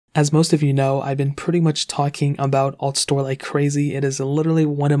As most of you know, I've been pretty much talking about AltStore like crazy. It is literally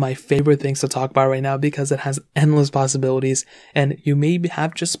one of my favorite things to talk about right now because it has endless possibilities. And you may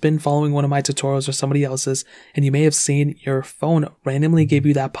have just been following one of my tutorials or somebody else's, and you may have seen your phone randomly give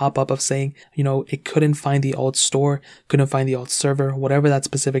you that pop-up of saying, it couldn't find the AltStore, couldn't find the AltServer, whatever that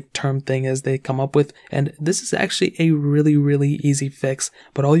specific term thing is they come up with. And this is actually a really, really easy fix.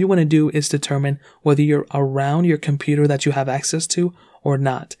 But all you want to do is determine whether you're around your computer that you have access to or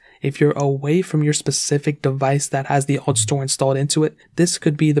not. If you're away from your specific device that has the AltStore installed into it, this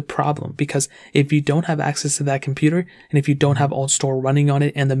could be the problem, because if you don't have access to that computer and if you don't have AltStore running on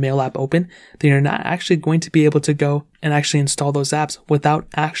it and the Mail app open, then you're not actually going to be able to go and actually install those apps without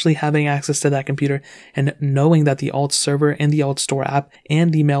actually having access to that computer and knowing that the AltServer and the AltStore app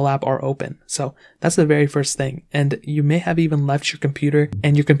and the Mail app are open. So that's the very first thing. And you may have even left your computer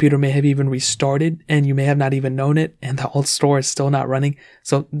and your computer may have even restarted and you may have not even known it and the AltStore is still not running.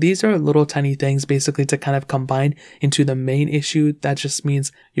 So these are little tiny things basically to kind of combine into the main issue that just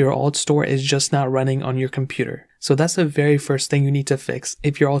means your AltStore is just not running on your computer. So that's the very first thing you need to fix.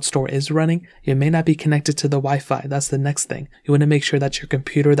 If your AltStore is running, it may not be connected to the Wi-Fi. That's the next thing. You want to make sure that your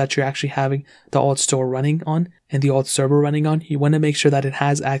computer that you're actually having the AltStore running on and the AltServer running on, you want to make sure that it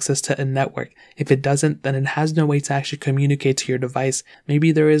has access to a network. If it doesn't, then it has no way to actually communicate to your device.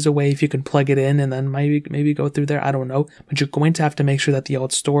 Maybe there is a way if you can plug it in and then maybe go through there. I don't know. But you're going to have to make sure that the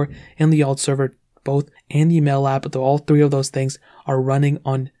AltStore and the AltServer both and the Mail app, all three of those things are running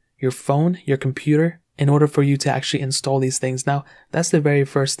on your phone, your computer, in order for you to actually install these things. Now, that's the very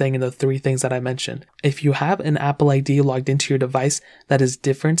first thing in the three things that I mentioned. If you have an Apple ID logged into your device that is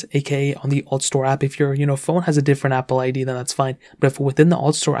different, aka on the AltStore app, if your phone has a different Apple ID, then that's fine. But if within the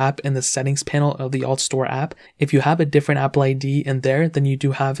AltStore app in the settings panel of the AltStore app, if you have a different Apple ID in there than you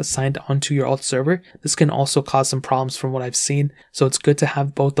do have assigned onto your AltServer, this can also cause some problems from what I've seen. So it's good to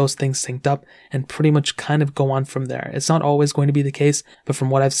have both those things synced up and pretty much kind of go on from there. It's not always going to be the case, but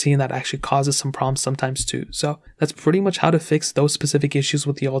from what I've seen, that actually causes some problems sometimes too. So that's pretty much how to fix those specific issues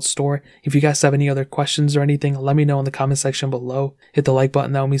with the AltStore. If you guys have any other questions or anything, let me know in the comment section below. Hit the like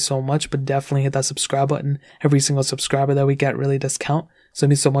button, that would mean so much, but definitely hit that subscribe button. Every single subscriber that we get really does count. So it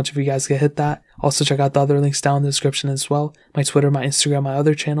means so much if you guys can hit that. Also check out the other links down in the description as well. My Twitter, my Instagram, my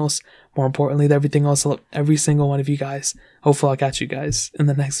other channels. More importantly, everything else, I love every single one of you guys. Hopefully I'll catch you guys in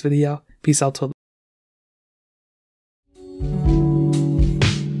the next video. Peace out till